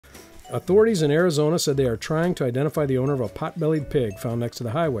Authorities in Arizona said they are trying to identify the owner of a pot-bellied pig found next to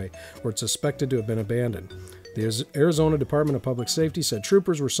the highway, where it's suspected to have been abandoned. The Arizona Department of Public Safety said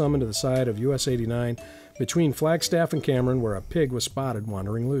troopers were summoned to the side of US 89 between Flagstaff and Cameron, where a pig was spotted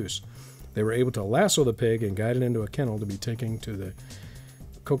wandering loose. They were able to lasso the pig and guide it into a kennel to be taken to the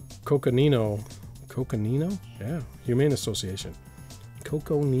Coconino? Yeah, Humane Association.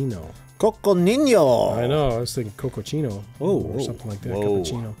 Coconino. Coconino. I know, I was thinking Cococino or something like that.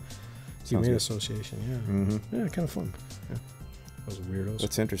 Cappuccino. Humane Association, yeah. Mm-hmm. Yeah, kind of fun. Yeah. Those weirdos.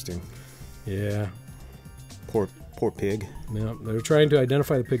 That's interesting. Yeah. Poor pig. Yeah, they're trying to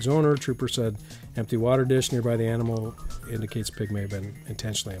identify the pig's owner. Trooper said empty water dish nearby the animal indicates pig may have been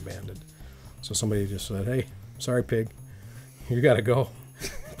intentionally abandoned. So somebody just said, "Hey, sorry, pig, you got to go."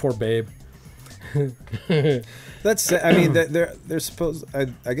 Poor babe. That's. I mean, they're supposed.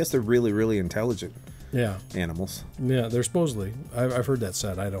 I guess they're really intelligent. Yeah. Animals. Yeah, they're supposedly. I've heard that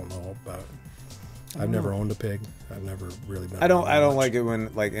said. I don't know about. I've never owned a pig. I've never really been. I don't like it when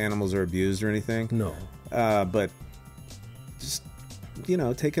like animals are abused or anything. No. But just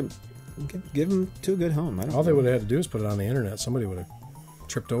take them, give them to a good home. All they would have had to do is put it on the internet. Somebody would have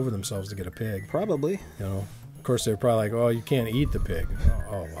tripped over themselves to get a pig. Probably. Of course they're probably like, "Oh, you can't eat the pig."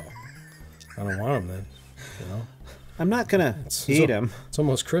 Oh well, I don't want them then. I'm not gonna eat them. It's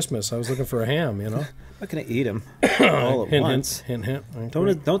almost Christmas. I was looking for a ham. I'm not gonna eat them all at once. Hint.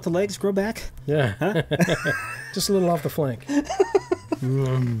 Don't the legs grow back? Yeah. Huh? Just a little off the flank. Just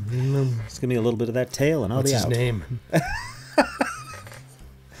give me a little bit of that tail and I'll be out. What's his name?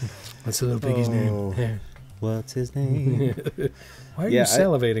 What's the little piggy's name? What's his name? Why are you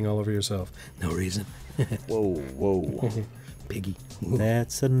salivating all over yourself? No reason. Whoa. Piggy.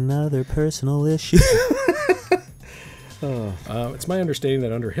 That's another personal issue. It's my understanding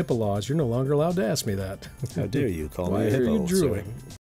that under HIPAA laws, you're no longer allowed to ask me that. How dare you call me a hippo? Why are you drooling?